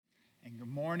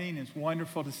Morning. It's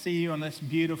wonderful to see you on this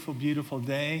beautiful, beautiful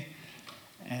day.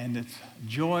 And it's a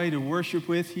joy to worship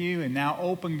with you and now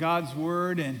open God's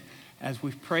Word. And as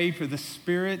we've prayed for the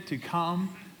Spirit to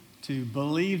come, to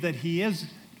believe that He is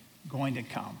going to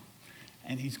come.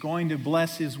 And He's going to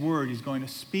bless His Word. He's going to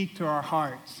speak to our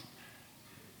hearts.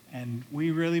 And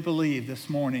we really believe this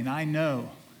morning, I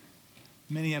know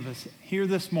many of us here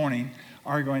this morning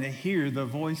are going to hear the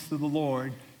voice of the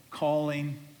Lord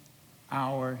calling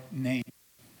our name.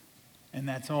 And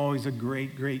that's always a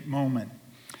great, great moment.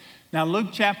 Now, Luke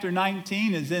chapter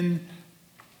 19 is in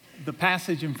the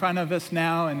passage in front of us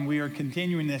now, and we are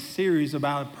continuing this series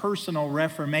about personal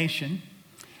reformation.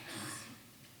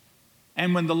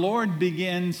 And when the Lord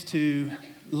begins to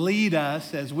lead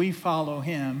us as we follow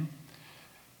Him,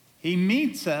 He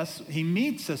meets us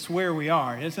where we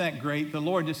are. Isn't that great? The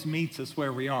Lord just meets us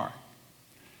where we are.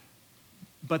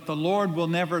 But the Lord will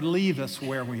never leave us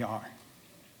where we are.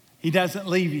 He doesn't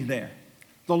leave you there.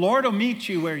 The Lord will meet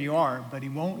you where you are, but He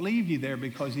won't leave you there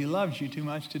because He loves you too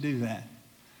much to do that.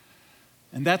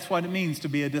 And that's what it means to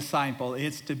be a disciple.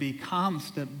 It's to be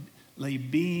constantly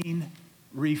being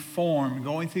reformed,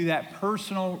 going through that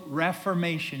personal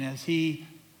reformation as He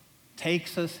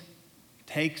takes us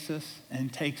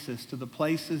to the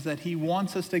places that He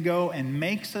wants us to go and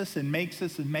makes us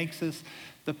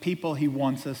the people He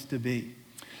wants us to be.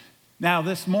 Now,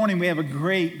 this morning we have a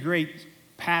great, great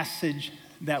passage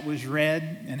that was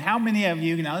read. And how many of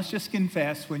you, now let's just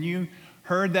confess, when you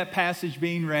heard that passage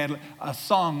being read, a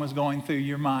song was going through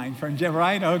your mind,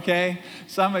 right? Okay.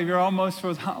 Some of you almost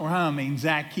was humming.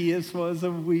 Zacchaeus was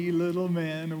a wee little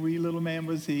man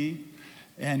was he.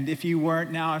 And if you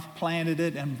weren't, now I've planted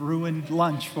it and ruined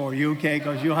lunch for you, okay?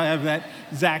 Because you'll have that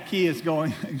Zacchaeus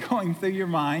going through your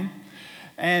mind.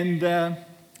 And,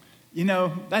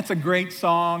 that's a great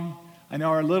song. I know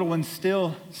our little ones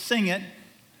still sing it.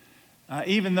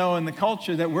 Even though in the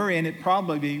culture that we're in, it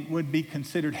probably would be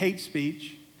considered hate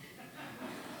speech.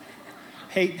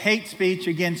 Hate speech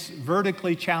against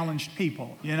vertically challenged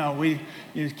people.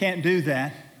 You can't do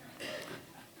that.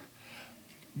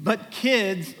 But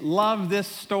kids love this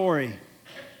story.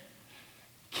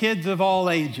 Kids of all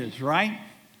ages, right?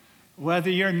 Whether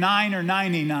you're 9 or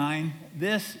 99,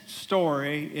 this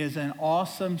story is an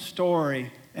awesome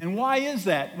story. And why is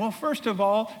that? Well, first of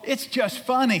all, it's just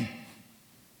funny.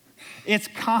 It's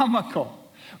comical.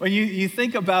 When you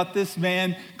think about this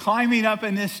man climbing up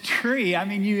in this tree, I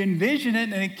mean, you envision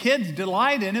it and the kids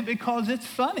delight in it because it's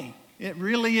funny. It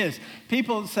really is.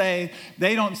 People say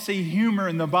they don't see humor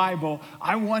in the Bible.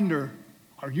 I wonder,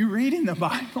 are you reading the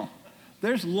Bible?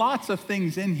 There's lots of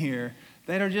things in here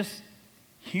that are just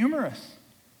humorous.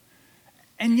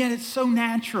 And yet it's so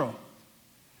natural.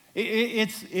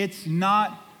 It's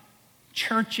not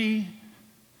churchy.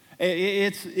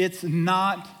 It's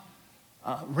not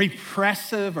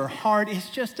repressive or hard. It's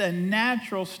just a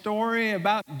natural story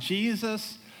about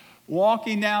Jesus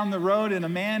walking down the road, and a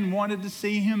man wanted to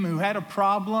see him who had a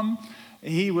problem.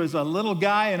 He was a little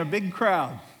guy in a big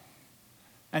crowd,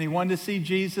 and he wanted to see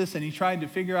Jesus, and he tried to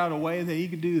figure out a way that he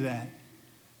could do that.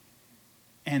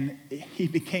 And he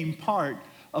became part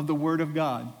of the Word of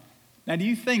God. Now, do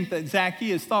you think that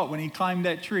Zacchaeus thought when he climbed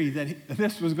that tree that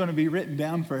this was going to be written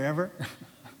down forever?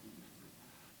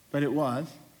 But it was.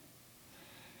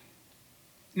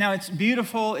 Now, it's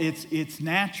beautiful, it's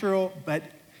natural, but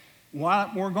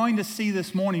what we're going to see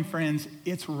this morning, friends,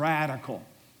 it's radical.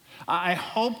 I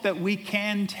hope that we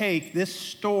can take this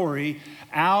story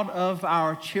out of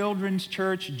our children's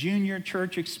church, junior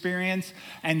church experience,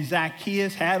 and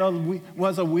Zacchaeus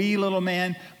was a wee little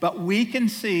man, but we can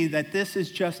see that this is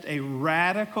just a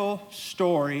radical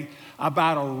story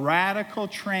about a radical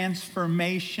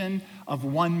transformation of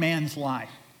one man's life.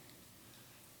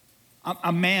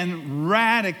 A man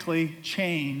radically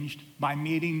changed by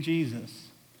meeting Jesus.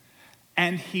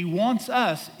 And He wants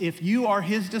us, if you are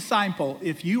His disciple,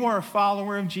 if you are a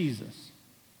follower of Jesus,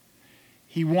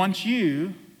 He wants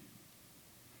you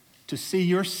to see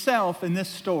yourself in this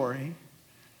story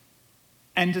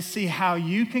and to see how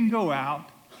you can go out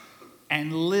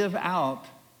and live out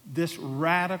this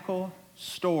radical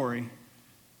story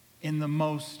in the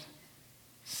most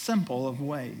simple of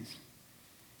ways.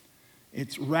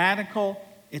 It's radical,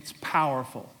 it's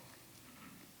powerful.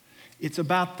 It's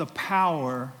about the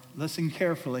power, listen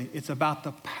carefully, it's about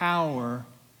the power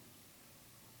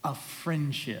of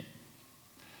friendship.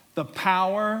 The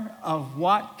power of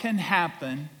what can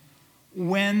happen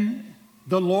when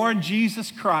the Lord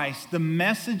Jesus Christ, the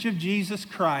message of Jesus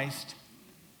Christ,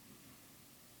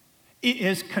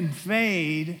 is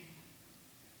conveyed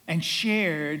and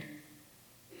shared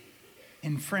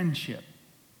in friendship.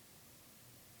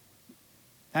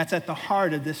 That's at the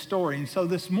heart of this story. And so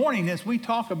this morning, as we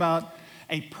talk about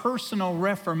a personal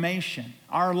reformation,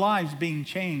 our lives being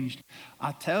changed,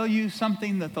 I tell you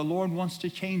something that the Lord wants to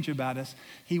change about us.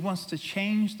 He wants to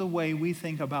change the way we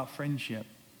think about friendship.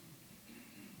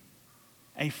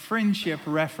 A friendship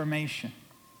reformation.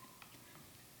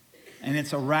 And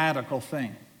it's a radical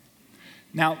thing.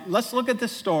 Now, let's look at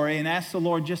this story and ask the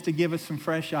Lord just to give us some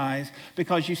fresh eyes,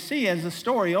 because you see, as the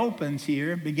story opens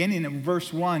here, beginning in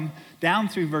verse 1 down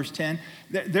through verse 10,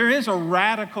 there is a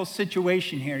radical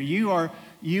situation here. You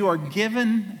are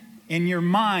given in your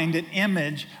mind an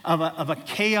image of a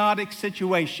chaotic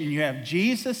situation. You have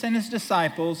Jesus and his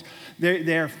disciples.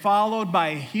 They're followed by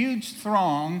a huge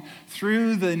throng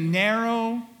through the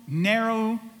narrow,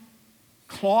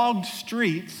 clogged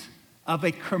streets of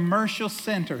a commercial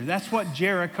center. That's what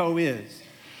Jericho is.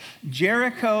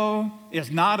 Jericho is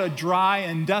not a dry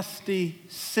and dusty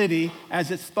city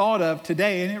as it's thought of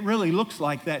today, and it really looks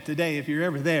like that today if you're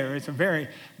ever there. It's a very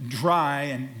dry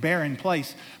and barren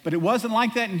place. But it wasn't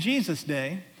like that in Jesus'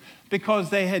 day, because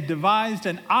they had devised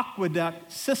an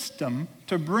aqueduct system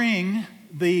to bring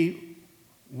the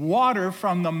water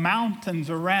from the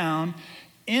mountains around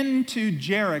into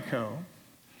Jericho.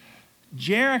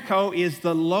 Jericho is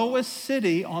the lowest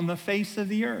city on the face of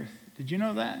the earth. Did you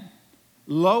know that?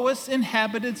 Lowest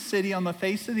inhabited city on the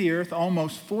face of the earth,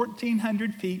 almost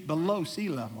 1,400 feet below sea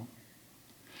level.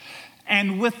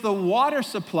 And with the water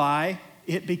supply,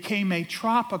 it became a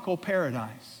tropical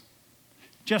paradise.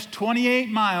 Just 28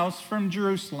 miles from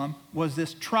Jerusalem was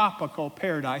this tropical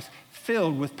paradise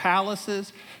filled with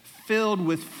palaces, filled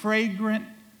with fragrant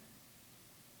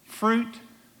fruit.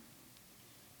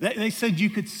 They said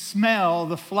you could smell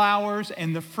the flowers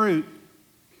and the fruit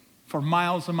for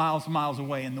miles and miles and miles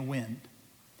away in the wind.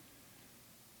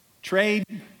 Trade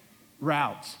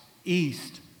routes,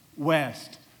 east,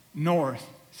 west, north,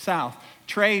 south.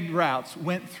 Trade routes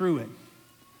went through it.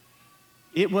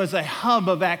 It was a hub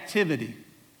of activity.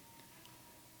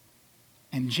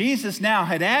 And Jesus now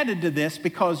had added to this,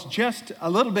 because just a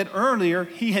little bit earlier,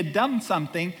 he had done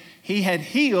something. He had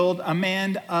healed a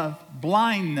man of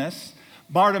blindness,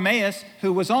 Bartimaeus,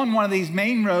 who was on one of these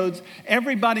main roads.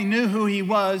 Everybody knew who he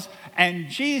was, and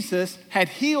Jesus had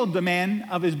healed the man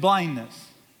of his blindness.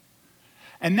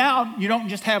 And now you don't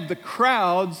just have the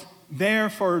crowds there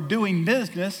for doing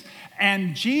business,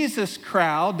 and Jesus'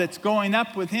 crowd that's going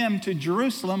up with him to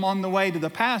Jerusalem on the way to the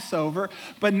Passover,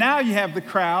 but now you have the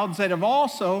crowds that have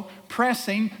also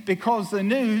pressing, because the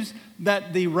news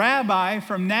that the rabbi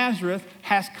from Nazareth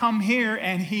has come here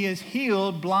and he has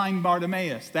healed blind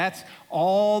Bartimaeus. That's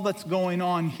all that's going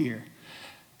on here.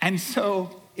 And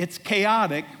so it's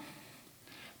chaotic,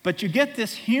 but you get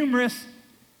this humorous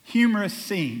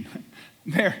scene.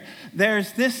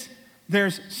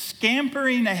 There's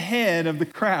scampering ahead of the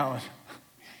crowd.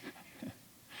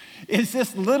 Is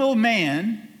this little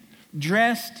man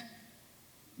dressed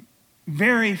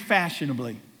very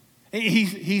fashionably.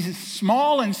 He's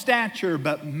small in stature,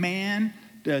 but man,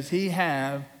 does he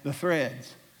have the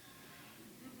threads.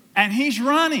 And he's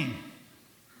running.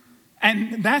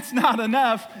 And that's not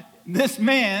enough. This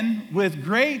man, with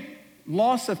great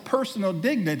loss of personal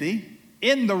dignity,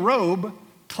 in the robe,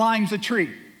 climbs a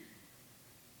tree.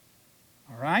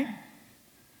 All right?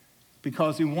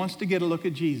 Because he wants to get a look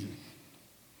at Jesus.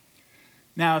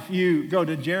 Now, if you go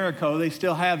to Jericho, they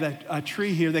still have a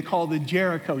tree here they call the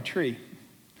Jericho tree.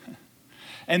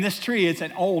 And this tree, it's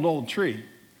an old tree.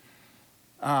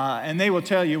 And they will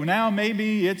tell you, now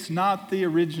maybe it's not the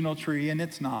original tree, and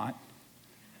it's not.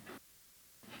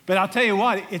 But I'll tell you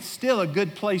what, it's still a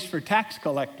good place for tax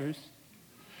collectors,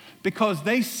 because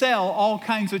they sell all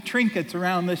kinds of trinkets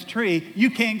around this tree. You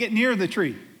can't get near the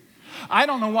tree. I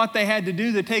don't know what they had to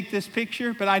do to take this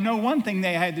picture, but I know one thing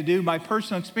they had to do by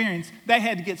personal experience. They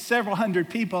had to get several hundred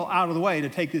people out of the way to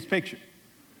take this picture,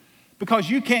 because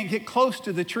you can't get close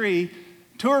to the tree.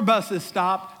 Tour buses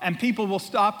stop, and people will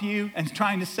stop you and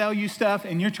trying to sell you stuff,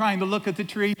 and you're trying to look at the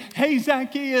tree. Hey,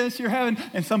 Zacchaeus, you're having,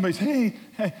 and somebody's, hey,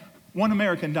 $1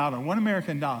 American dollar, $1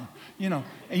 American dollar. You know,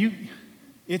 and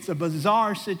it's a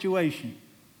bizarre situation.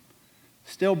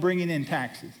 Still bringing in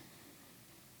taxes.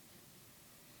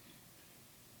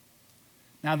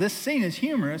 Now, this scene is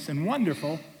humorous and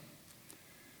wonderful,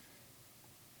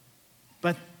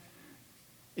 but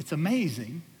it's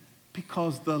amazing,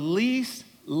 because the least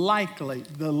likely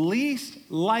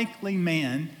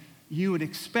man you would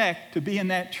expect to be in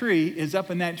that tree is up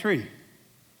in that tree.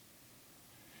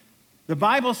 The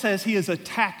Bible says he is a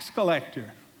tax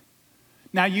collector.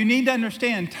 Now, you need to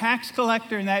understand, tax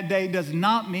collector in that day does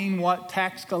not mean what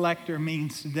tax collector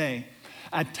means today.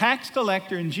 A tax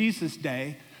collector in Jesus'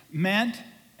 day meant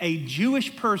a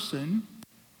Jewish person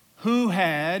who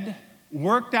had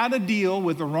worked out a deal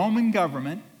with the Roman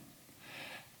government,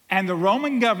 and the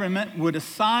Roman government would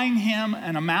assign him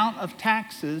an amount of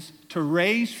taxes to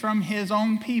raise from his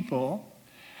own people,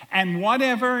 and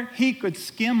whatever he could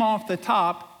skim off the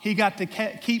top, he got to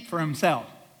keep for himself.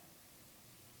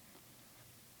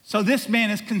 So this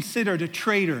man is considered a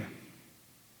traitor.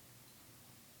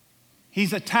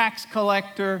 He's a tax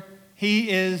collector. He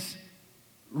is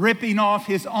ripping off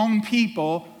his own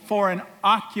people for an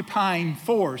occupying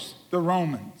force, the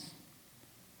Romans.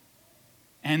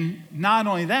 And not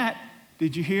only that,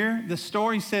 did you hear? The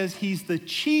story says he's the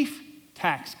chief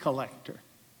tax collector.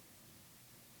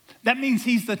 That means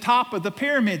he's the top of the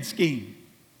pyramid scheme.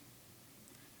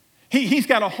 He's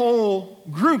got a whole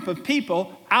group of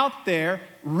people out there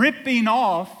ripping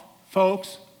off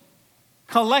folks,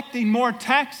 collecting more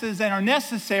taxes than are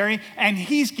necessary, and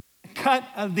he's getting a cut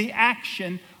of the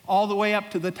action all the way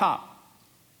up to the top.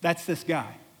 That's this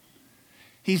guy.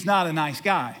 He's not a nice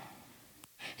guy.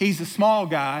 He's a small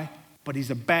guy, but he's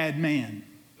a bad man.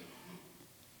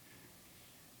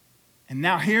 And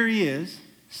now here he is,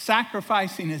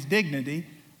 sacrificing his dignity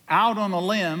out on a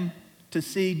limb to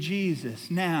see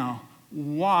Jesus. Now,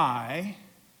 why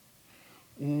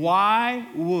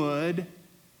would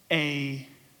a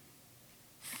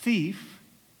thief,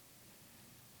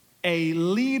 a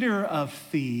leader of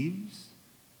thieves,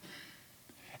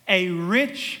 a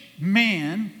rich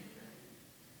man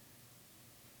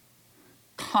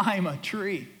climb a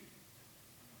tree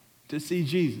to see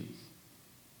Jesus?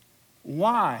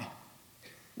 Why?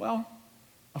 Well,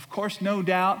 of course, no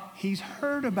doubt, he's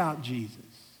heard about Jesus.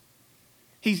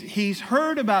 He's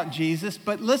heard about Jesus,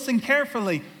 but listen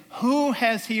carefully. Who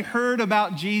has he heard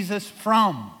about Jesus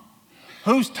from?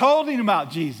 Who's told him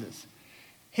about Jesus?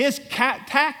 His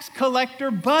tax collector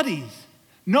buddies.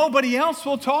 Nobody else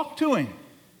will talk to him.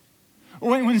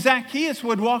 When Zacchaeus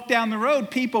would walk down the road,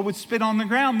 people would spit on the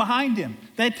ground behind him.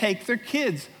 They'd take their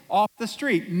kids off the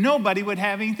street. Nobody would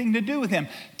have anything to do with him.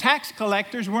 Tax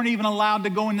collectors weren't even allowed to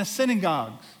go into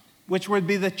synagogues, which would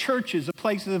be the churches, the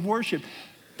places of worship.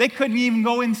 They couldn't even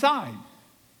go inside.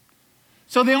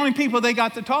 So the only people they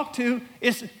got to talk to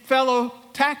is fellow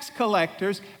tax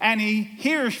collectors, and he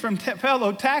hears from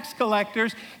fellow tax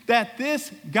collectors that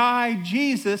this guy,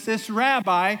 Jesus, this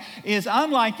rabbi, is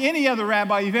unlike any other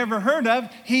rabbi you've ever heard of.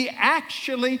 He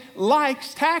actually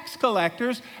likes tax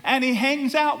collectors, and he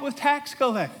hangs out with tax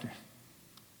collectors.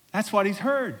 That's what he's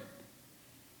heard.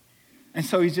 And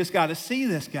so he's just got to see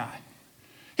this guy.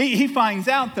 He finds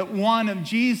out that one of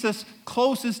Jesus'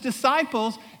 closest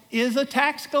disciples is a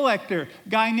tax collector, a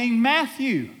guy named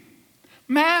Matthew.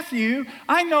 Matthew,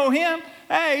 I know him.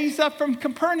 Hey, he's up from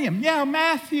Capernaum. Yeah,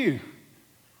 Matthew.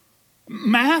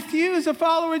 Matthew is a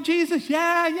follower of Jesus.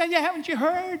 Yeah. Haven't you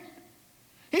heard?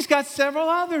 He's got several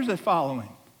others that follow him.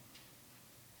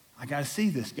 I got to see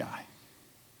this guy.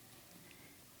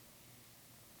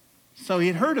 So he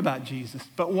had heard about Jesus,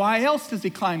 but why else does he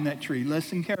climb that tree?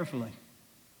 Listen carefully.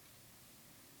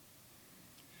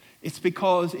 It's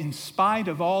because in spite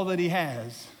of all that he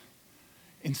has,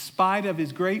 in spite of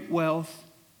his great wealth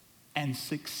and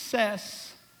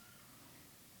success,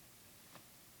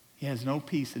 he has no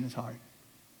peace in his heart.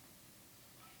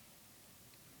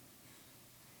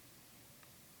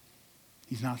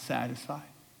 He's not satisfied.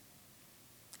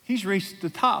 He's reached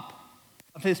the top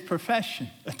of his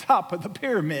profession, the top of the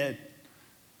pyramid.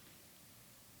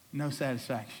 No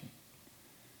satisfaction.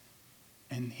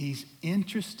 And he's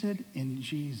interested in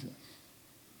Jesus.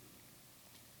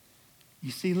 You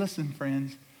see, listen,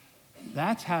 friends,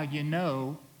 that's how you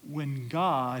know when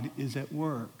God is at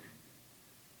work.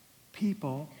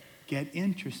 People get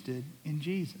interested in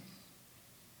Jesus.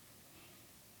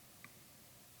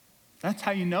 That's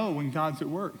how you know when God's at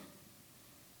work.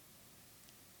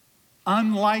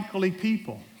 Unlikely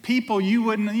people, people you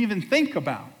wouldn't even think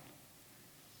about,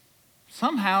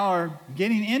 somehow are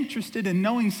getting interested in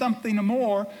knowing something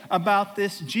more about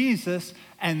this Jesus,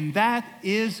 and that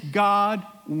is God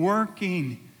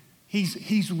working.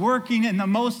 He's working in the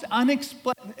most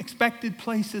unexpected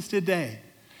places today.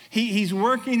 He's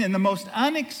working in the most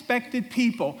unexpected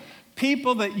people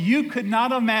that you could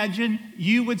not imagine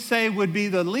you would say would be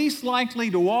the least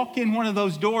likely to walk in one of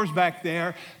those doors back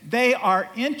there. They are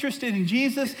interested in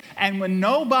Jesus, and when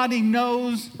nobody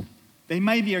knows, they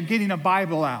maybe are getting a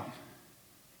Bible out,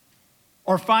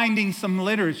 or finding some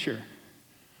literature,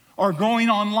 or going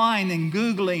online and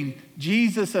Googling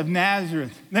Jesus of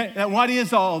Nazareth. What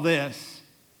is all this?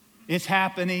 It's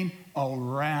happening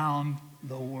around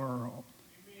the world.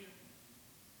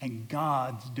 And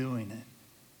God's doing it.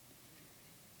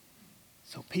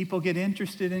 So people get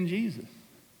interested in Jesus.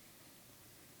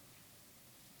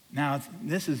 Now,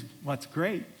 this is what's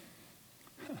great.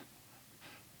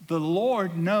 The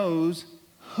Lord knows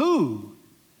who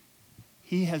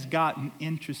he has gotten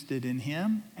interested in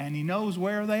him, and he knows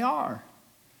where they are,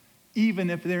 even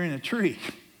if they're in a tree.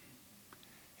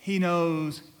 He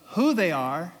knows who they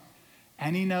are,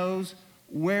 and he knows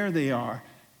where they are.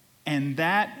 And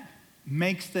that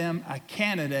makes them a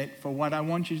candidate for what I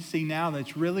want you to see now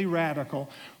that's really radical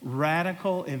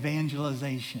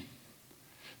evangelization.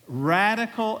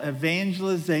 Radical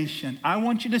evangelization. I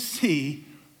want you to see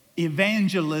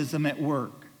evangelism at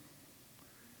work.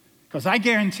 Because I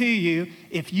guarantee you,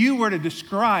 if you were to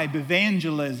describe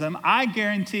evangelism, I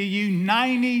guarantee you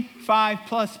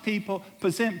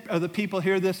 95% of the people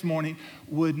here this morning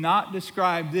would not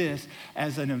describe this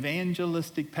as an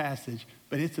evangelistic passage,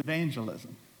 but it's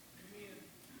evangelism.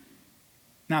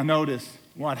 Now notice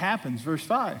what happens, verse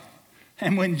 5.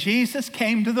 And when Jesus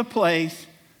came to the place,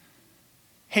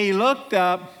 he looked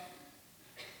up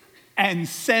and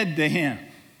said to him,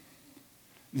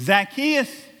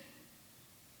 Zacchaeus,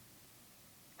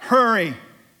 hurry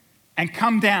and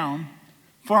come down,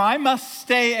 for I must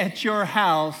stay at your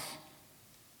house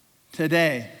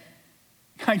today.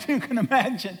 You can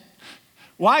imagine.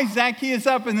 Why is Zacchaeus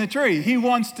up in the tree? He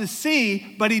wants to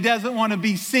see, but he doesn't want to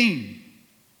be seen.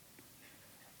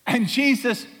 And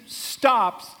Jesus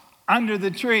stops under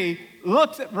the tree,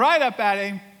 looks right up at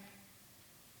him.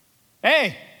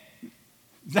 Hey,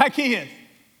 Zacchaeus.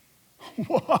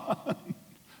 What?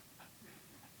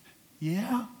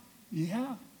 Yeah.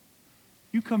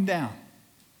 You come down.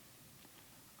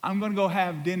 I'm going to go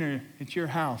have dinner at your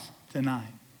house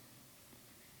tonight.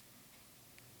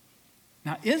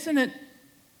 Now, isn't it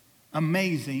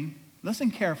amazing,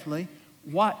 listen carefully,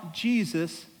 what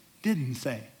Jesus didn't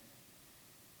say?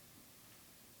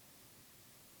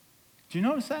 Do you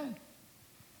notice that?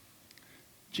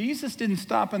 Jesus didn't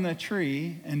stop in the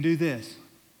tree and do this.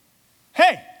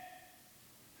 Hey,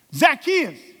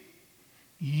 Zacchaeus,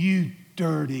 you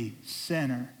dirty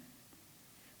sinner.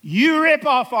 You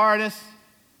rip-off artist.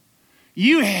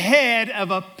 You head of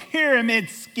a pyramid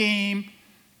scheme.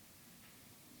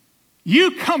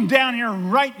 You come down here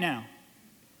right now.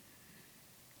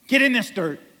 Get in this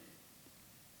dirt.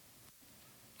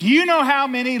 Do you know how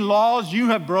many laws you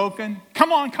have broken?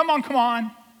 Come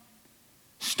on.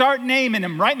 Start naming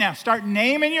them right now. Start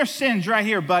naming your sins right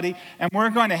here, buddy, and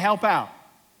we're going to help out.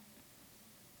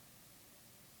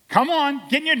 Come on,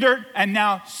 get in your dirt, and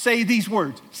now say these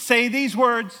words. Say these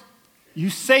words. You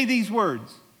say these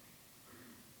words.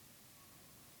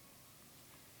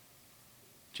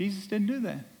 Jesus didn't do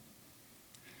that.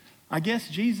 I guess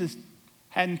Jesus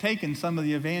hadn't taken some of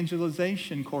the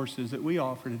evangelization courses that we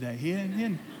offer today. He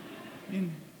didn't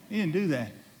do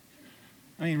that.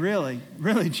 I mean, really,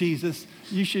 Jesus,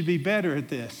 you should be better at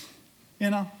this,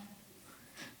 you know?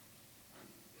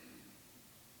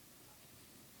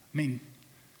 I mean,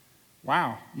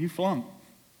 wow, you flunked.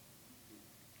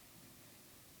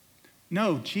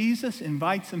 No, Jesus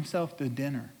invites himself to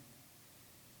dinner.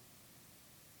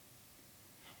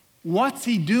 What's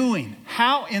he doing?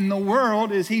 How in the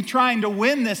world is he trying to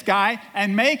win this guy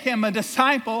and make him a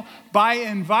disciple by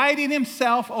inviting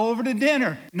himself over to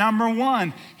dinner? Number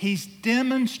one, he's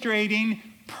demonstrating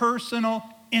personal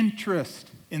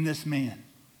interest in this man.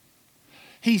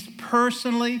 He's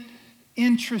personally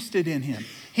interested in him.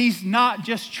 He's not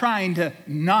just trying to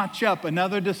notch up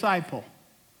another disciple.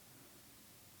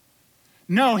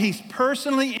 No, he's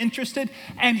personally interested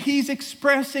and he's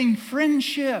expressing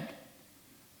friendship.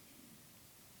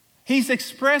 He's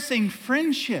expressing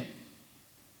friendship.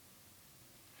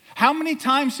 How many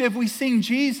times have we seen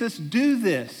Jesus do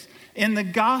this in the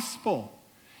gospel?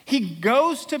 He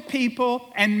goes to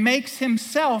people and makes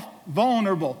himself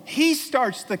vulnerable. He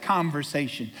starts the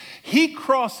conversation. He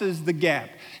crosses the gap.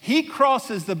 He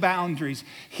crosses the boundaries.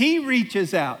 He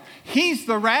reaches out. He's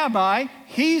the rabbi.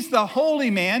 He's the holy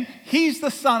man. He's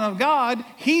the Son of God.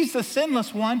 He's the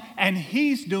sinless one. And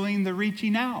he's doing the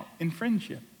reaching out in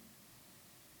friendship.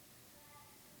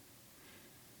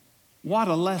 What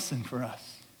a lesson for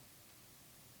us.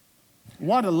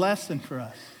 What a lesson for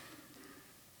us.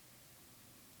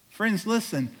 Friends,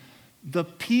 listen. The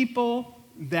people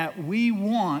that we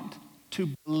want to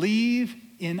believe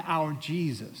in our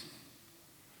Jesus,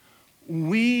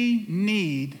 we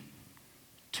need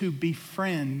to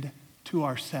befriend to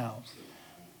ourselves.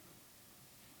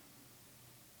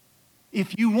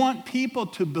 If you want people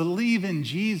to believe in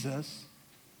Jesus,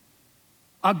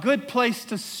 a good place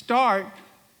to start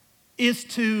is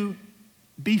to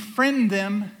befriend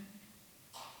them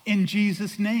in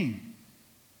Jesus' name.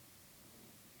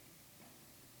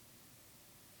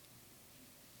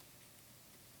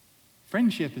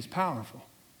 Friendship is powerful.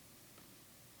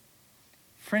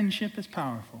 Friendship is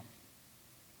powerful.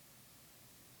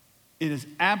 It is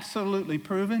absolutely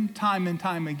proven time and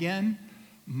time again.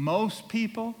 Most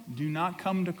people do not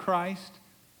come to Christ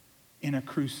in a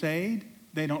crusade.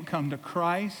 They don't come to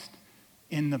Christ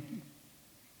in the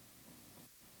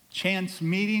chance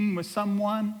meeting with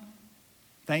someone.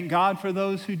 Thank God for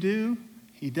those who do.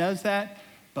 He does that.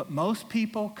 But most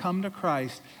people come to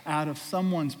Christ out of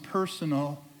someone's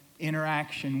personal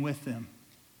interaction with them.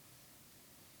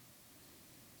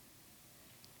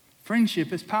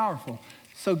 Friendship is powerful.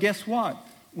 So guess what?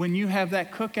 When you have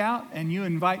that cookout and you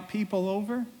invite people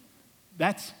over,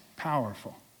 that's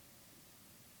powerful.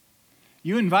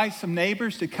 You invite some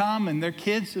neighbors to come and their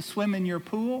kids to swim in your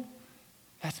pool,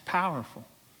 that's powerful.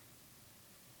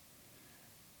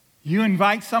 You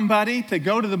invite somebody to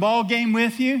go to the ball game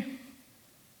with you,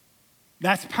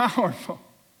 that's powerful.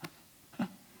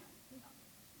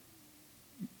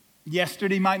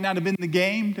 Yesterday might not have been the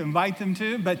game to invite them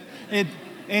to, but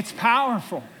it's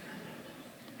powerful.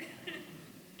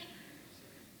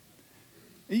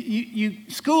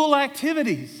 School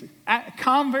activities,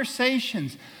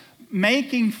 conversations,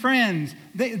 making friends.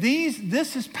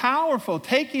 This is powerful.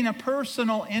 Taking a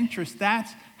personal interest.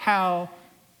 That's how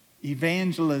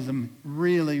evangelism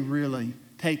really, really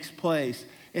takes place.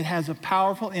 It has a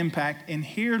powerful impact. And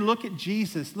here, look at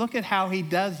Jesus. Look at how he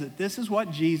does it. This is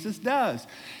what Jesus does.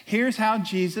 Here's how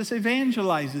Jesus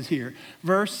evangelizes here.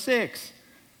 Verse 6.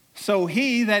 So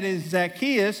he, that is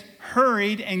Zacchaeus,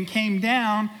 hurried and came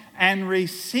down and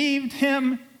received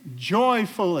him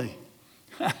joyfully.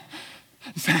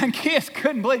 Zacchaeus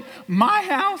couldn't believe, my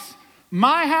house,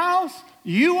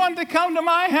 you want to come to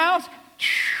my house?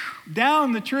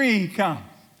 Down the tree he comes.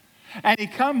 And he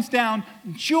comes down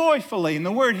joyfully. And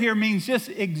the word here means just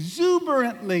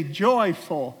exuberantly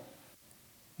joyful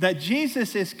that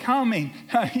Jesus is coming.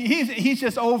 He's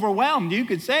just overwhelmed. You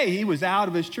could say he was out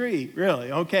of his tree,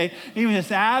 really, okay? He was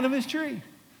just out of his tree.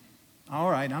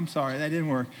 All right, I'm sorry, that didn't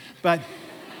work. But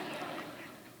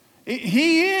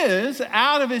he is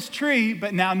out of his tree,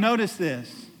 but now notice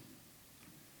this.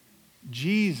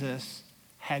 Jesus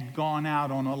had gone out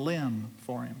on a limb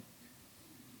for him.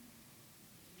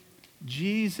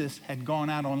 Jesus had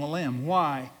gone out on a limb.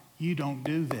 Why? You don't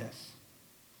do this.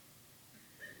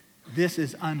 This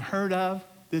is unheard of.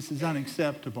 This is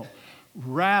unacceptable.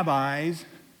 Rabbis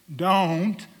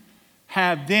don't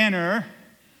have dinner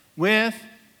with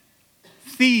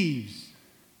thieves,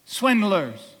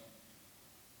 swindlers,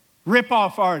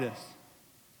 rip-off artists.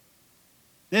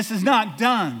 This is not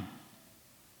done.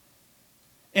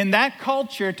 In that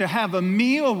culture, to have a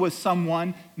meal with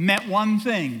someone meant one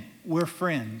thing: we're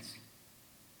friends.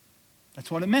 That's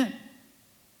what it meant.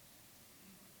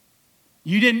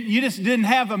 You just didn't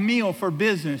have a meal for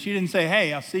business. You didn't say,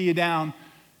 hey, I'll see you down,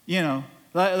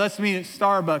 let's meet at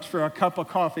Starbucks for a cup of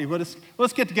coffee.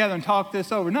 Let's get together and talk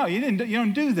this over. No, you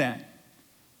don't do that.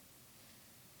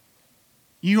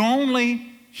 You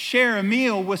only share a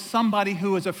meal with somebody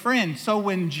who is a friend. So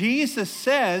when Jesus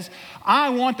says, I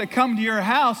want to come to your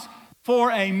house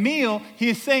for a meal,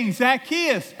 he's saying,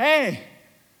 Zacchaeus, hey,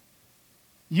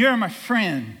 you're my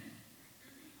friend.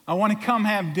 I want to come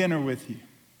have dinner with you.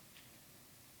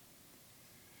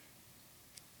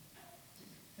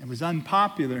 It was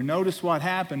unpopular. Notice what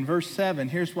happened. Verse 7,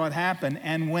 here's what happened.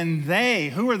 And when they,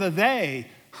 who are the they?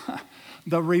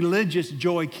 The religious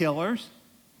joy killers.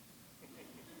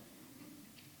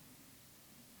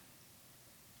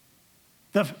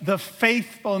 The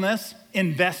faithfulness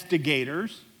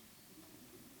investigators.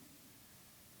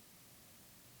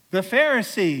 The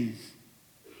Pharisees,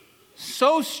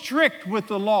 so strict with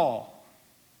the law,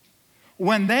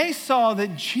 when they saw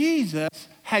that Jesus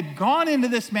had gone into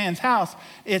this man's house,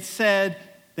 it said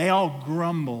they all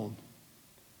grumbled.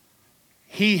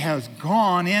 He has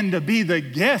gone in to be the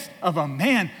guest of a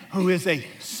man who is a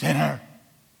sinner.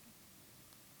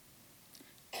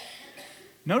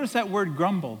 Notice that word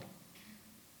grumbled.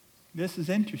 This is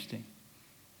interesting.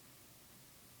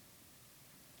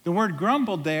 The word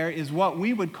grumbled there is what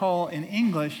we would call in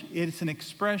English, it's an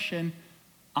expression,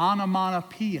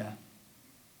 onomatopoeia.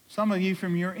 Some of you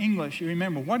from your English, you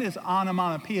remember, what is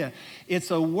onomatopoeia?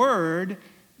 It's a word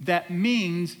that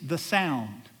means the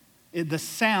sound. The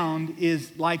sound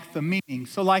is like the meaning.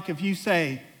 So like if you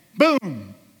say,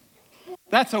 boom,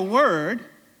 that's a word,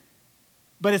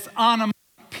 but it's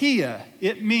onomatopoeia.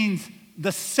 It means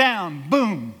the sound,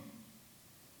 boom.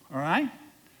 All right?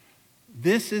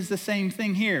 This is the same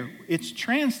thing here. It's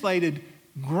translated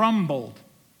grumbled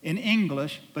in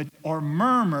English, or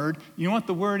murmured. You know what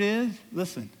the word is?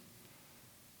 Listen.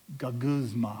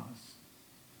 Gaguzmas.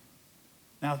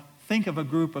 Now, think of a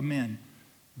group of men.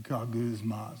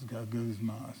 Gaguzmas,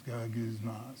 gaguzmas,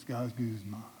 gaguzmas,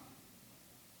 gaguzmas.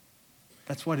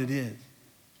 That's what it is.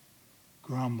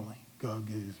 Grumbling,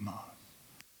 gaguzmas.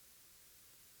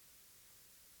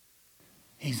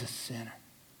 He's a sinner.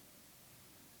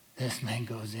 This man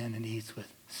goes in and eats with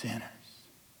sinners.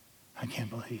 I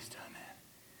can't believe he's done that.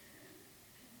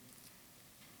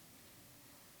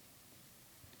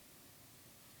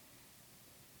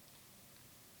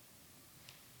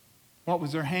 What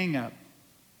was their hang-up?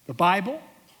 The Bible?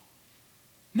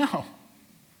 No.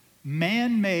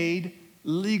 Man-made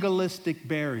legalistic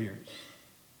barriers.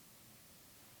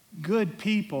 Good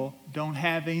people don't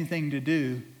have anything to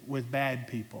do with bad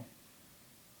people.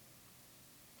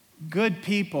 Good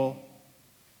people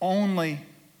only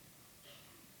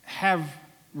have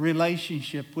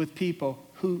relationship with people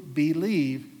who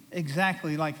believe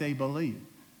exactly like they believe.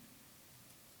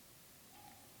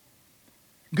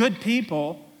 Good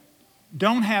people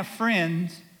don't have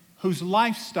friends whose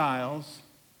lifestyles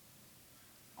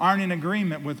aren't in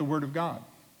agreement with the Word of God.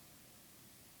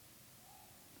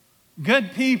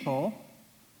 Good people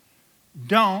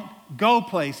don't go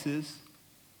places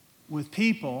with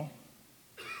people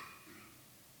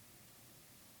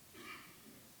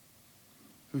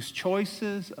whose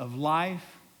choices of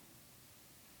life,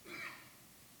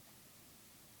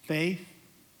 faith,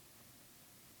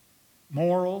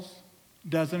 morals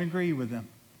doesn't agree with them.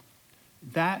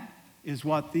 That is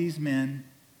what these men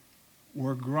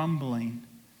were grumbling.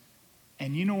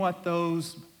 And you know what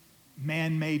those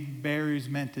man-made barriers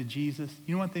meant to Jesus?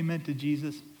 You know what they meant to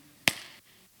Jesus?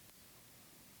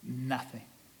 Nothing.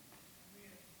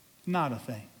 Not a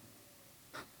thing.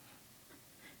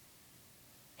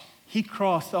 He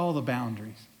crossed all the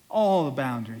boundaries. All the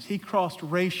boundaries. He crossed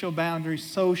racial boundaries,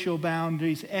 social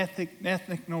boundaries, ethnic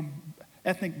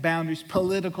boundaries,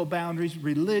 political boundaries,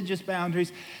 religious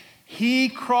boundaries. He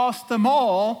crossed them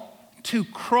all to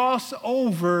cross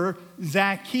over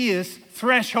Zacchaeus'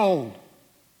 threshold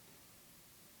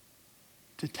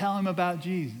to tell him about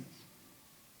Jesus.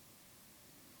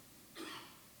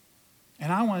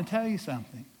 And I want to tell you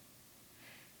something.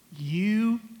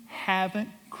 You haven't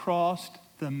crossed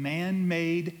the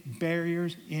man-made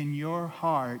barriers in your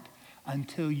heart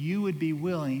until you would be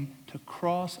willing to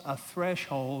cross a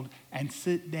threshold and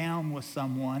sit down with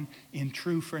someone in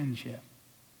true friendship.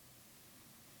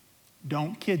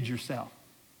 Don't kid yourself.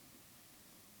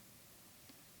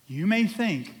 You may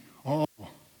think, oh,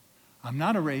 I'm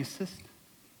not a racist.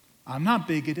 I'm not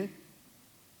bigoted.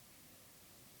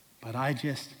 But I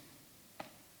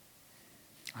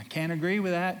can't agree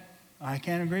with that. I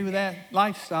can't agree with that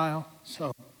lifestyle.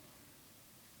 So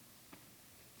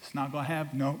it's not going to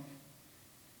happen. No.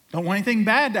 Don't want anything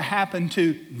bad to happen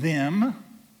to them.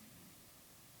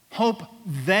 Hope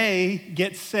they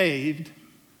get saved.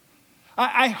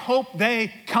 I hope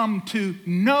they come to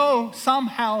know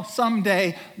somehow,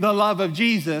 someday, the love of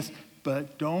Jesus.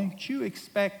 But don't you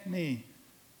expect me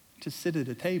to sit at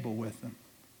a table with them.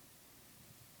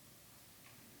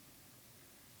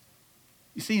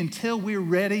 You see, until we're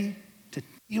ready to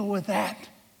deal with that,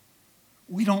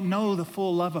 we don't know the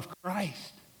full love of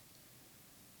Christ.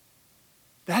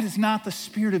 That is not the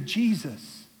Spirit of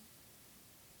Jesus.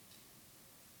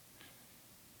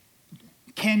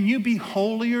 Can you be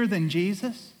holier than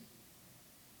Jesus?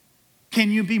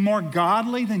 Can you be more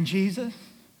godly than Jesus?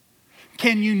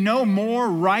 Can you know more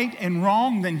right and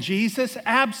wrong than Jesus?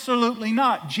 Absolutely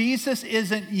not. Jesus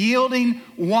isn't yielding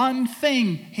one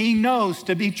thing he knows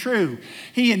to be true.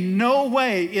 He in no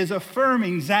way is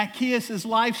affirming Zacchaeus'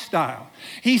 lifestyle.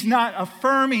 He's not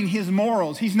affirming his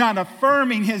morals. He's not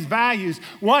affirming his values.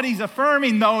 What he's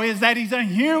affirming, though, is that he's a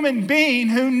human being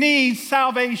who needs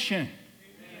salvation.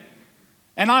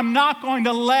 And I'm not going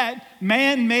to let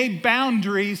man-made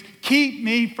boundaries keep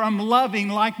me from loving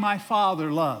like my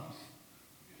Father loves.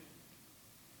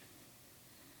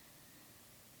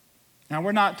 Now,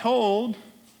 we're not told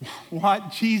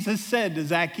what Jesus said to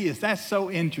Zacchaeus. That's so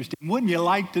interesting. Wouldn't you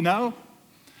like to know?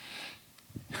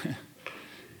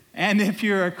 And if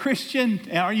you're a Christian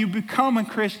or you become a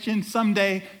Christian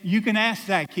someday, you can ask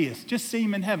Zacchaeus. Just see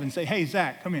him in heaven. Say, hey,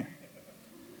 Zach, come here.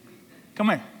 Come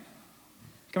here.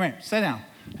 Come here. Sit down.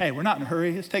 Hey, we're not in a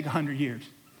hurry. Let's take 100 years.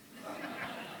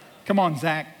 Come on,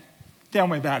 Zach. Tell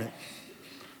me about it.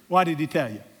 What did he tell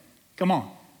you? Come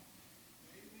on.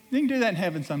 You can do that in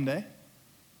heaven someday.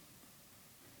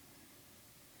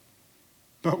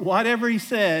 But whatever he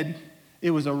said,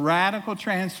 it was a radical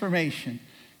transformation.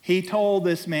 He told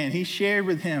this man, he shared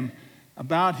with him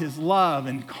about his love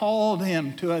and called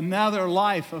him to another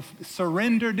life of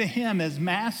surrender to him as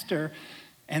master.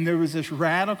 And there was this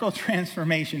radical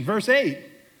transformation. Verse 8,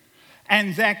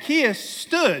 And Zacchaeus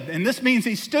stood, and this means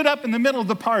he stood up in the middle of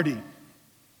the party.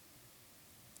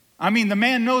 I mean, the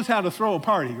man knows how to throw a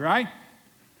party, right?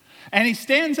 And he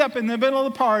stands up in the middle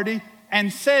of the party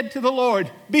and said to the Lord,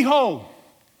 "Behold,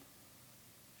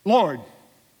 Lord,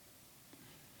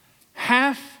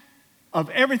 half of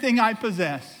everything I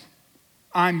possess,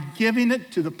 I'm giving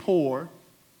it to the poor.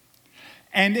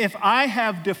 And if I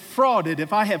have defrauded,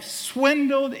 if I have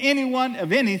swindled anyone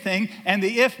of anything," and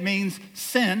the if means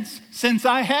since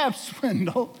I have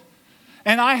swindled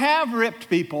and I have ripped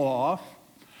people off,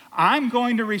 I'm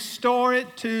going to restore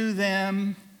it to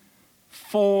them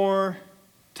 4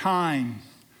 times.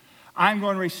 I'm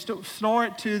going to restore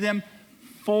it to them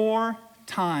 4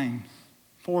 times,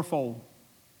 4-fold.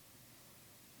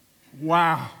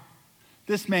 Wow,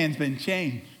 this man's been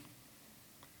changed.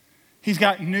 He's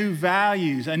got new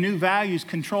values, and new values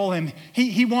control him.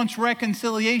 He wants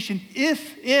reconciliation.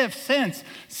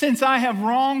 Since I have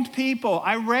wronged people,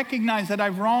 I recognize that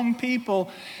I've wronged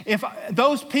people. If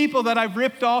those people that I've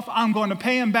ripped off, I'm going to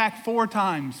pay them back 4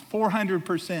 times,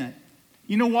 400%.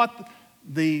 You know what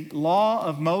the law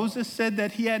of Moses said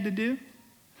that he had to do?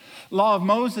 Law of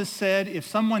Moses said if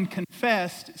someone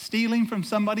confessed stealing from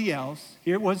somebody else,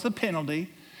 here was the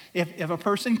penalty. If a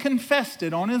person confessed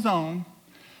it on his own,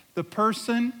 the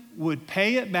person would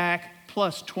pay it back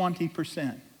plus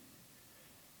 20%.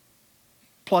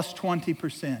 Plus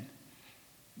 20%.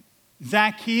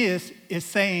 Zacchaeus is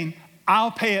saying,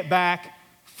 I'll pay it back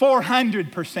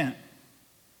 400%.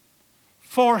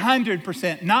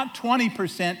 400%, not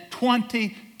 20%,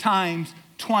 20 times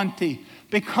 20.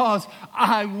 Because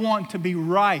I want to be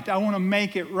right. I want to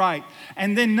make it right.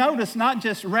 And then notice, not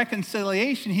just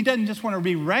reconciliation. He doesn't just want to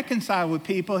be reconciled with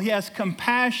people. He has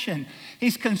compassion.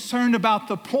 He's concerned about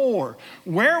the poor.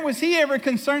 Where was he ever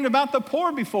concerned about the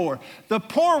poor before? The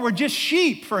poor were just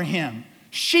sheep for him.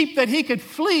 Sheep that he could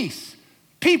fleece.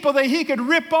 People that he could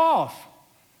rip off.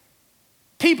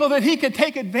 People that he could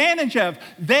take advantage of.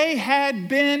 They had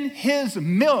been his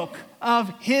milk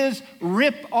of his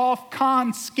rip-off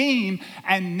con scheme,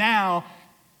 and now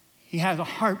he has a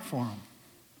heart for them.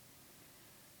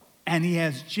 And he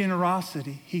has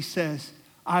generosity. He says,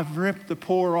 I've ripped the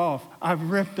poor off.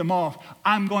 I've ripped them off.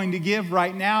 I'm going to give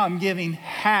right now. I'm giving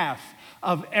half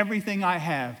of everything I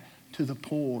have to the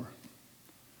poor.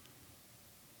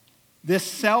 This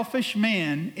selfish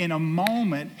man, in a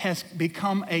moment, has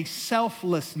become a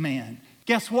selfless man.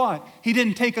 Guess what? He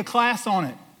didn't take a class on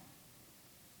it.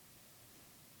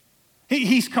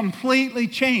 He's completely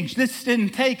changed. This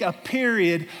didn't take a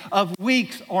period of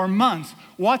weeks or months.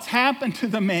 What's happened to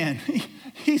the man?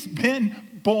 He's been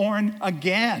born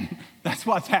again. That's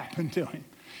what's happened to him.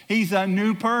 He's a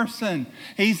new person.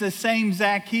 He's the same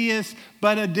Zacchaeus,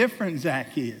 but a different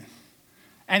Zacchaeus.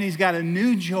 And he's got a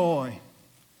new joy.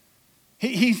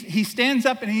 He stands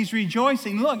up and he's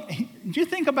rejoicing. Look, did you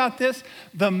think about this?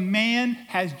 The man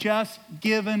has just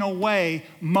given away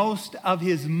most of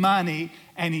his money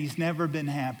and he's never been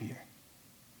happier.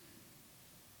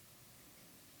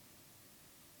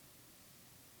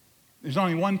 There's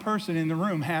only one person in the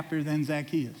room happier than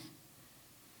Zacchaeus.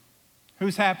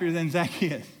 Who's happier than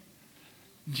Zacchaeus?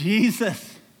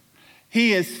 Jesus.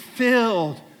 He is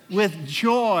filled with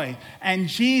joy, and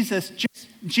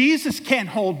Jesus can't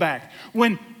hold back.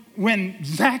 When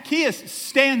Zacchaeus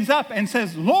stands up and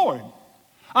says, Lord,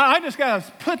 I just got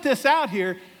to put this out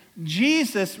here,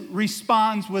 Jesus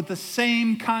responds with the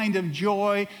same kind of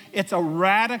joy. It's a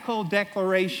radical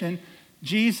declaration.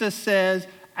 Jesus says,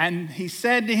 and he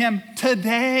said to him,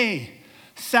 today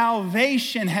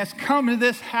salvation has come to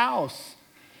this house,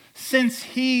 since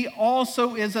he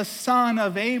also is a son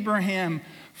of Abraham.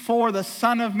 For the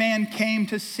Son of Man came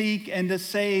to seek and to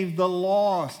save the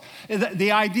lost.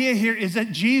 The idea here is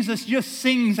that Jesus just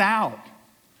sings out.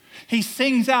 He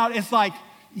sings out. It's like,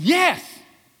 yes,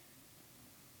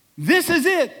 this is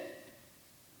it.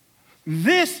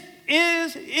 This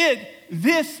is it.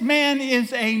 This man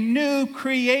is a new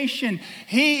creation.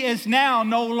 He is now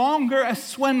no longer a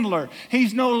swindler.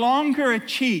 He's no longer a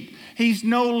cheat. He's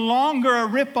no longer a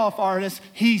rip-off artist.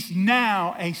 He's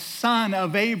now a son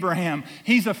of Abraham.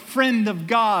 He's a friend of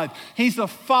God. He's a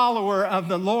follower of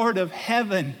the Lord of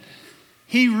heaven.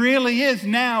 He really is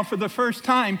now, for the first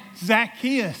time,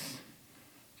 Zacchaeus.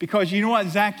 Because you know what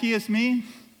Zacchaeus means?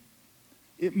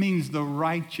 It means the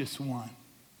righteous one.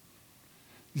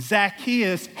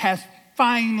 Zacchaeus has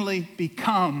finally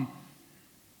become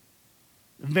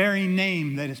the very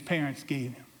name that his parents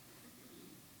gave him.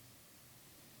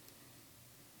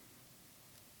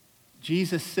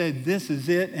 Jesus said, this is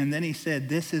it. And then he said,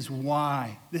 this is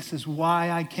why. This is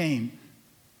why I came.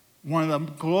 One of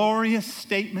the glorious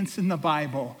statements in the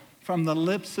Bible. from the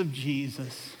lips of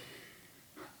Jesus.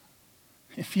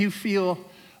 If you feel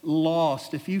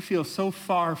lost, if you feel so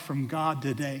far from God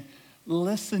today,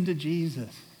 listen to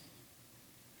Jesus.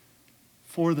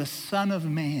 For the Son of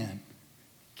Man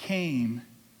came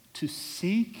to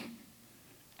seek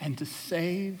and to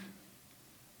save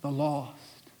the lost.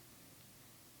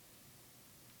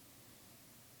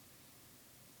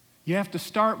 You have to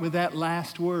start with that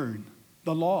last word,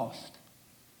 the lost.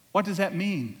 What does that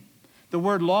mean? The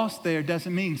word lost there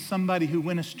doesn't mean somebody who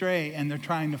went astray and they're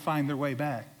trying to find their way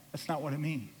back. That's not what it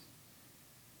means.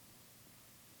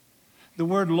 The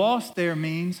word lost there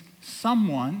means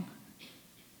someone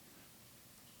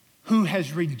who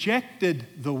has rejected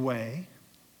the way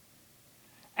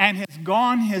and has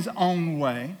gone his own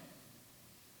way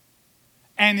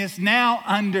and is now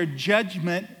under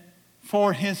judgment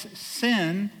for his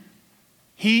sin.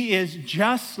 She is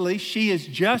justly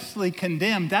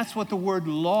condemned. That's what the word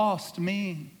lost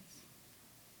means.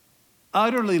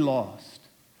 Utterly lost,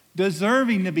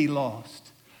 deserving to be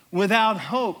lost, without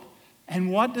hope.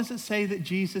 And what does it say that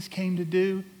Jesus came to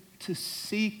do? To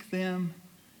seek them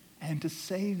and to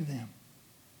save them.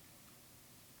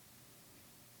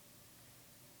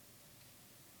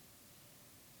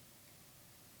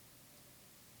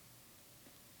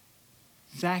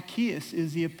 Zacchaeus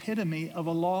is the epitome of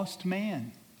a lost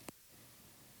man.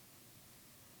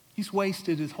 He's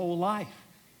wasted his whole life.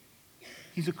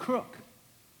 He's a crook.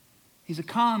 He's a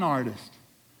con artist.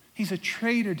 He's a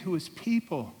traitor to his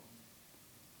people.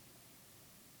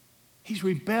 He's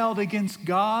rebelled against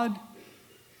God.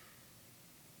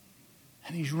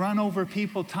 And he's run over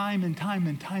people time and time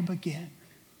and time again.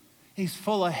 He's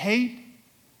full of hate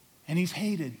and he's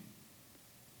hated.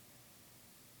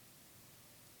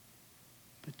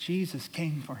 But Jesus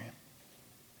came for him.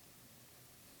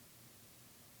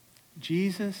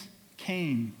 Jesus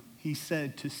came, he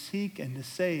said, to seek and to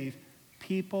save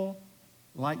people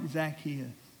like Zacchaeus.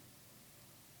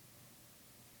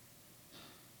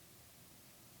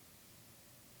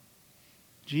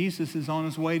 Jesus is on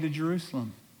his way to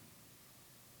Jerusalem.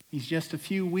 He's just a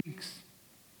few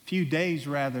days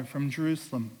from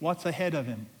Jerusalem. What's ahead of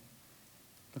him?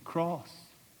 The cross.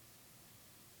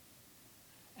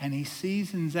 And he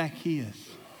sees in Zacchaeus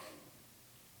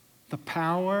the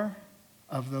power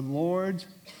of the Lord's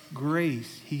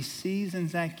grace. He sees in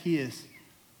Zacchaeus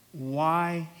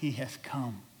why he has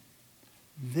come.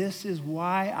 This is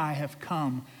why I have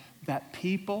come, that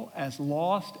people as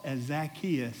lost as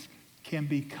Zacchaeus can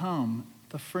become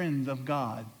the friends of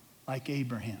God like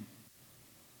Abraham.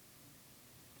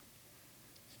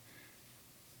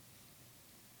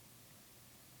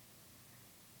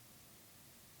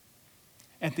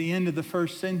 At the end of the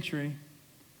first century,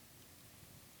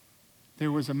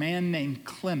 there was a man named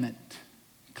Clement.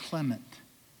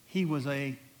 He was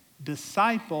a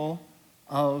disciple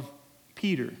of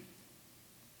Peter.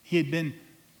 He had been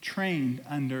trained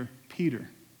under Peter.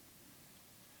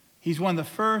 He's one of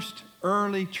the first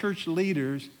early church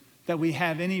leaders that we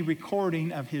have any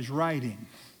recording of his writings.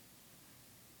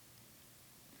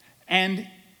 And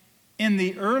in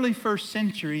the early first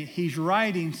century, he's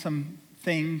writing some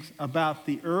things about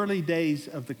the early days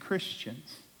of the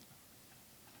Christians.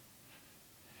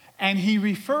 And he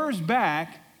refers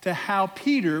back to how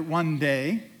Peter one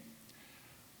day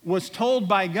was told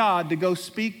by God to go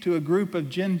speak to a group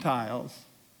of Gentiles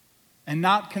and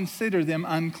not consider them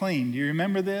unclean. Do you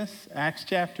remember this? Acts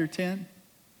chapter 10.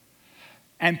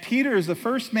 And Peter is the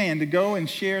first man to go and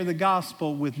share the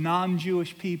gospel with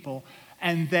non-Jewish people.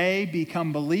 And they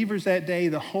become believers that day.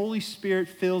 The Holy Spirit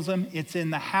fills them. It's in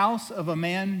the house of a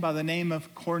man by the name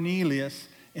of Cornelius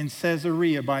in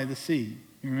Caesarea by the sea.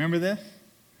 You remember this?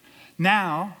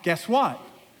 Now, guess what?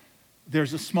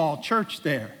 There's a small church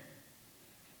there.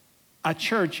 A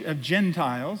church of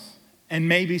Gentiles and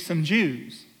maybe some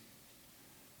Jews.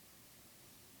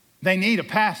 They need a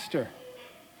pastor.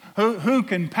 Who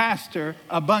can pastor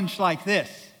a bunch like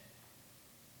this?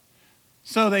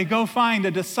 So they go find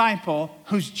a disciple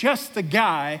who's just the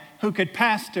guy who could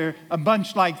pastor a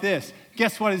bunch like this.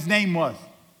 Guess what his name was?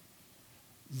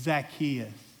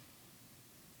 Zacchaeus.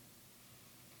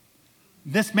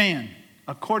 This man,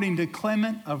 according to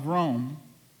Clement of Rome,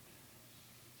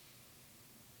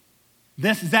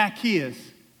 this Zacchaeus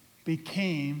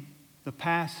became the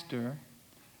pastor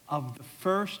of the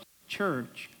first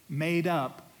church made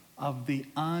up of the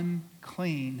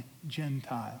unclean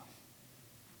Gentiles.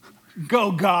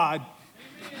 Go God.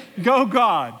 Go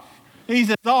God.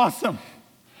 He's awesome.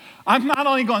 I'm not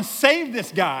only going to save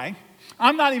this guy,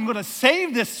 I'm not even going to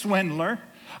save this swindler.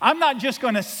 I'm not just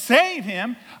going to save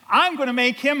him. I'm going to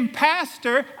make him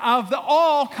pastor of the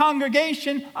all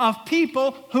congregation of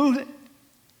people who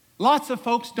Lots of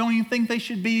folks don't even think they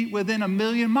should be within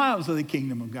 1,000,000 miles of the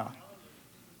kingdom of God.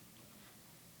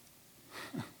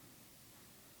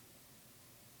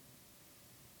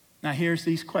 Now here's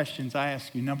these questions I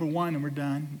ask you. Number one, and we're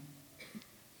done.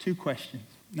 2 questions.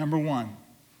 Number one,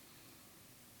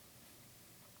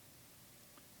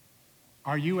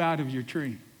 are you out of your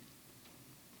tree?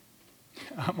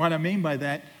 What I mean by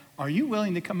that, are you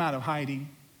willing to come out of hiding?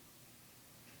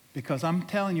 Because I'm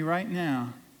telling you right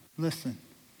now, listen,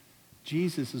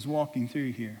 Jesus is walking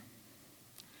through here.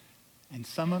 And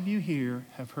some of you here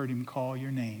have heard him call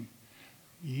your name.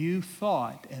 You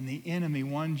thought, and the enemy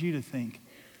wanted you to think,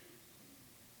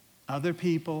 other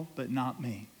people, but not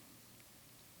me.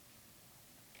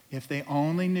 If they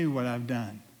only knew what I've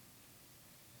done.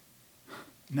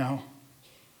 No.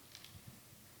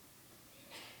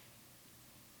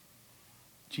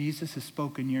 Jesus has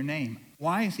spoken your name.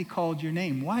 Why has he called your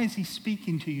name? Why is he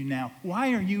speaking to you now?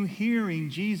 Why are you hearing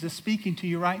Jesus speaking to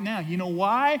you right now? You know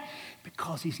why?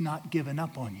 Because he's not given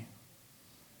up on you.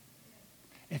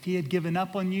 If he had given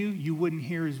up on you, you wouldn't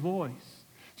hear his voice.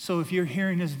 So if you're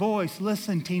hearing his voice,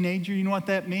 listen, teenager, you know what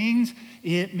that means?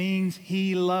 It means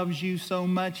he loves you so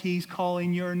much, he's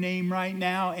calling your name right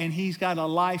now, and he's got a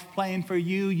life plan for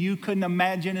you you couldn't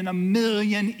imagine in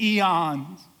 1,000,000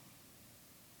 eons.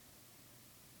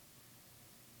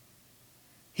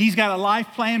 He's got a life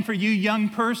plan for you, young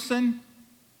person,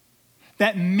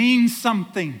 that means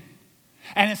something.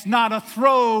 And it's not a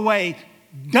throwaway,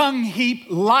 dung heap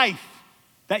life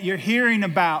that you're hearing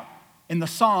about in the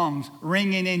songs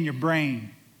ringing in your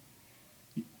brain.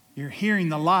 You're hearing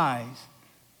the lies,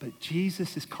 but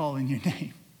Jesus is calling your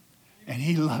name, and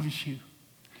he loves you,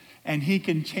 and he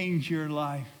can change your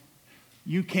life.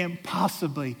 You can't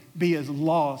possibly be as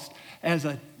lost as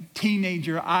a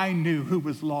teenager I knew who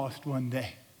was lost one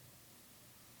day.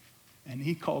 And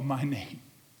he called my name.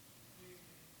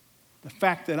 The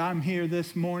fact that I'm here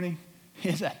this morning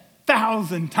is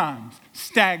 1,000 times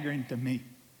staggering to me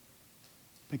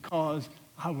because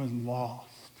I was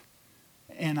lost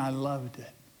and I loved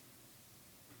it.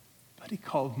 But he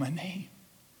called my name.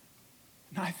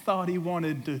 And I thought he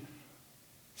wanted to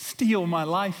steal my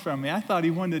life from me. I thought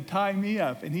he wanted to tie me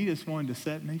up, and he just wanted to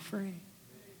set me free.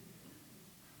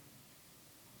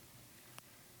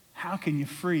 How can you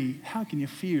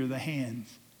fear the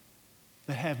hands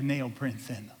that have nail prints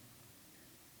in them?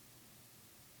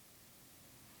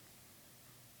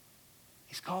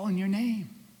 He's calling your name.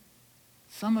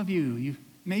 Some of you,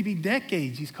 maybe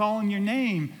decades, he's calling your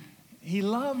name. He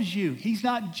loves you. He's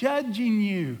not judging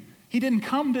you. He didn't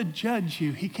come to judge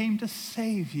you. He came to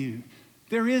save you.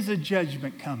 There is a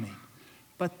judgment coming,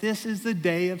 but this is the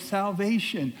day of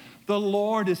salvation. The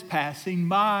Lord is passing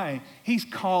by. He's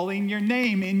calling your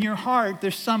name in your heart.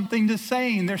 There's something to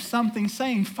saying. There's something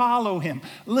saying. Follow him.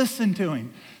 Listen to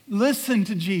him. Listen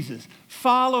to Jesus.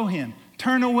 Follow him.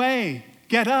 Turn away.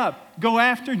 Get up. Go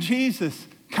after Jesus.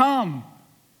 Come.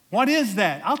 What is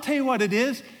that? I'll tell you what it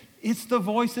is. It's the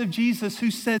voice of Jesus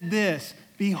who said this,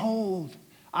 "Behold,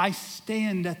 I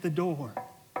stand at the door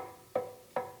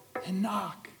and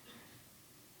knock.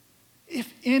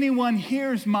 If anyone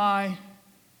hears my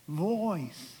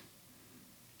voice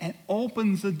and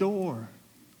opens the door,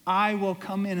 I will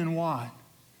come in and what?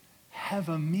 Have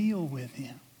a meal with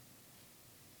him."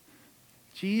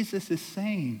 Jesus is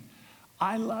saying,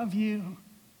 I love you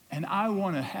and I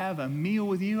want to have a meal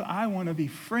with you. I want to be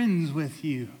friends with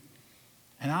you.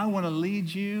 And I want to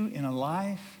lead you in a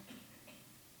life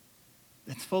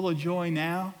that's full of joy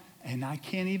now, and I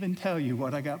can't even tell you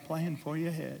what I got planned for you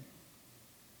ahead.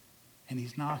 And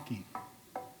he's knocking.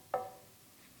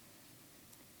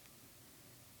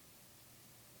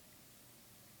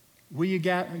 Will you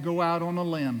go out on a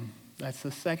limb? That's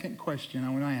the second question I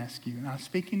want to ask you. And I'm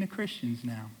speaking to Christians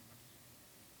now.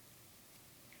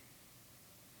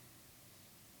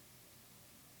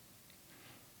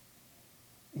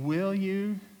 Will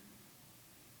you,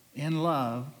 in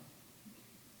love,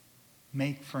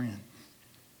 make friends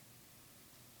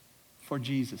for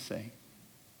Jesus' sake?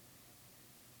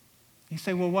 You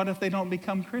say, well, what if they don't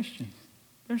become Christians?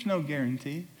 There's no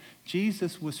guarantee.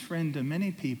 Jesus was friend to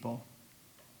many people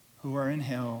who are in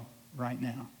hell right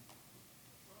now.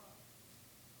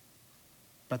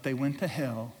 But they went to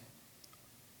hell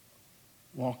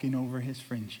walking over his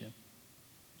friendship.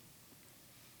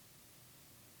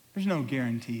 There's no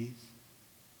guarantees.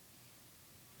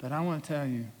 But I want to tell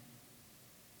you,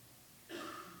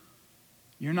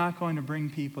 you're not going to bring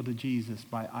people to Jesus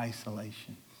by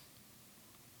isolation.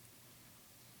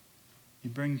 You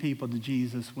bring people to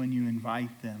Jesus when you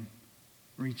invite them,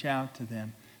 reach out to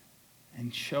them,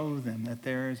 and show them that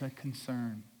there is a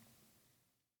concern.